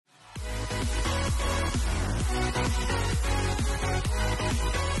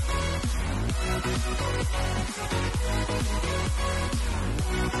I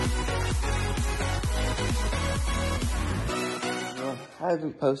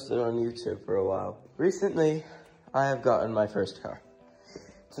haven't posted on YouTube for a while. Recently, I have gotten my first car.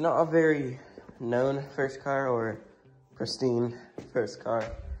 It's not a very known first car or pristine first car,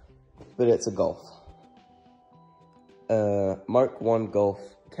 but it's a Golf. Mark I Golf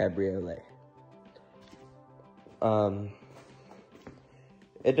Cabriolet.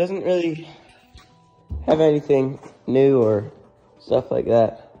 It doesn't really have anything new or stuff like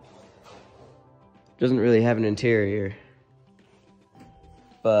that. Doesn't really have an interior,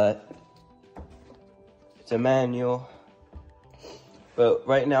 but it's a manual. But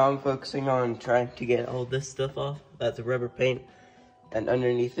right now I'm focusing on trying to get all this stuff off. That's a rubber paint, and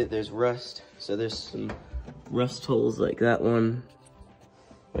underneath it there's rust. So there's some rust holes like that one.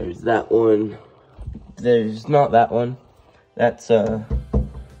 There's that one. There's not that one. That's a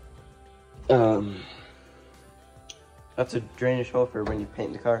drainage hole for when you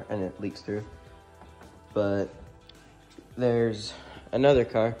paint the car and it leaks through. But there's another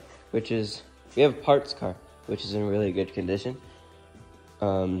car, which is, we have a parts car, which is in really good condition.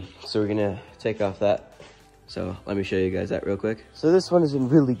 So we're gonna take off that. So let me show you guys that real quick. So this one is in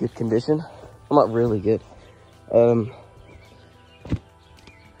really good condition. Well, not really good.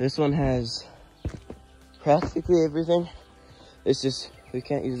 This one has practically everything. It's just, we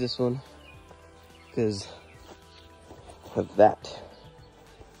can't use this one because of that.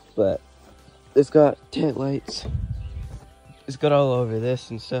 But it's got tail lights. It's got all over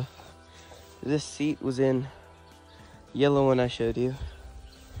this and stuff. This seat was in yellow when I showed you.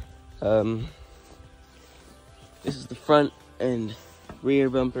 This is the front and rear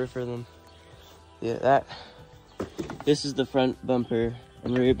bumper for them. Yeah, that. This is the front bumper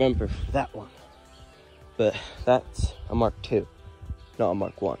and rear bumper for that one. But that's a Mark II, not a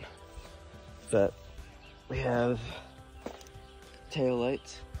Mark I. But we have tail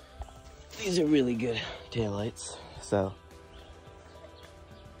lights. These are really good tail lights. So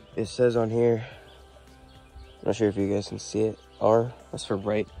it says on here, I'm not sure if you guys can see it. R, that's for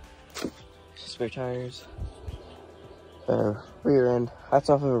bright. Spare tires. Rear end. That's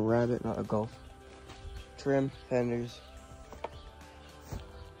off of a Rabbit, not a Golf. Trim, fenders.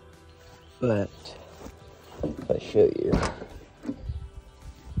 But if I show you,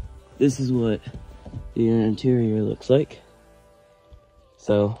 this is what the interior looks like.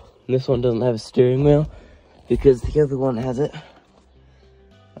 So this one doesn't have a steering wheel because the other one has it.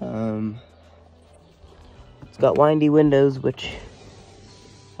 It's got windy windows, which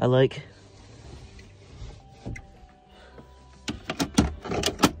I like.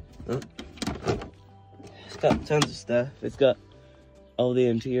 It's got tons of stuff. It's got all the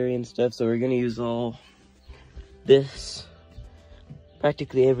interior and stuff, so we're gonna use all this,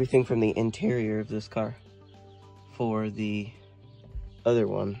 practically everything from the interior of this car for the other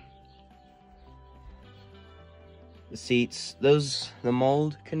one. The seats, the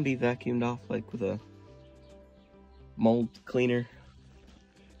mold can be vacuumed off like with a mold cleaner.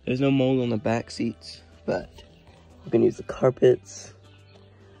 There's no mold on the back seats, but you can use the carpets.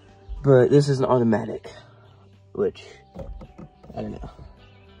 But this is an automatic, which I don't know.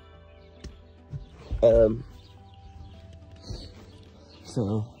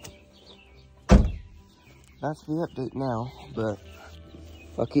 So that's the update now, but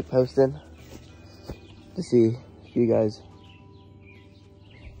I'll keep posting to see if you guys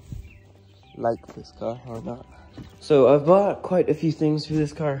like this car or not. So I've bought quite a few things for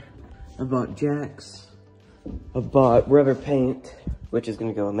this car. I bought jacks, I bought rubber paint, which is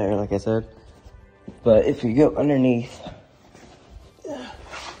gonna go in there like I said. But if you go underneath,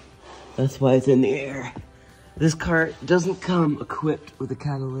 that's why it's in the air. This car doesn't come equipped with a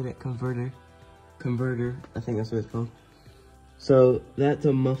catalytic converter, I think that's what it's called. So that's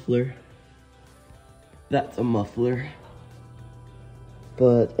a muffler. That's a muffler.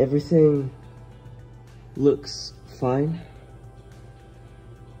 But everything looks fine,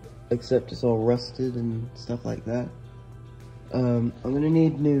 except it's all rusted and stuff like that. I'm gonna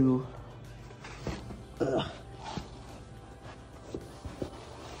need new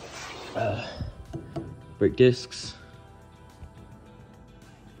brake discs.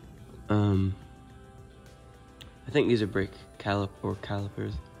 I think these are brake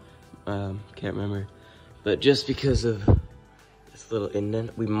calipers. Can't remember. But just because of this little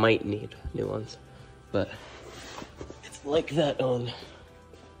indent, we might need new ones. But it's like that on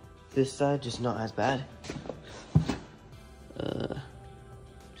this side, just not as bad.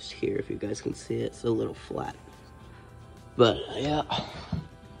 Just here, if you guys can see it, it's a little flat. But yeah, a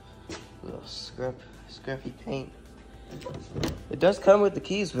little scruffy paint. It does come with the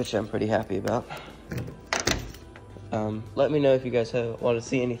keys, which I'm pretty happy about. Let me know if you guys want to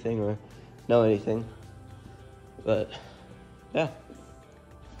see anything or know anything. But, yeah.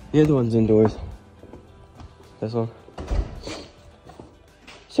 The other one's indoors. This one.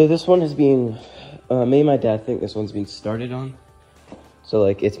 So this one is being, me and my dad think this one's being started on. So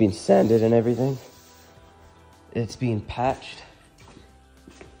like, it's being sanded and everything. It's being patched.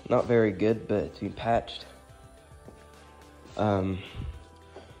 Not very good, but it's being patched.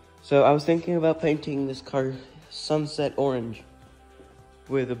 So I was thinking about painting this car sunset orange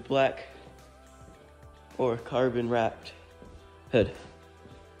with a black or carbon wrapped hood.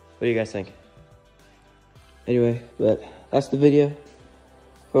 What do you guys think? Anyway, but that's the video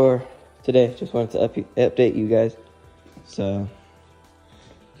for today. Just wanted to update you guys. So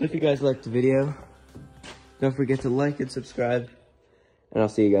if you guys liked the video, don't forget to like and subscribe, and I'll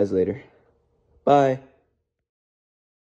see you guys later. Bye.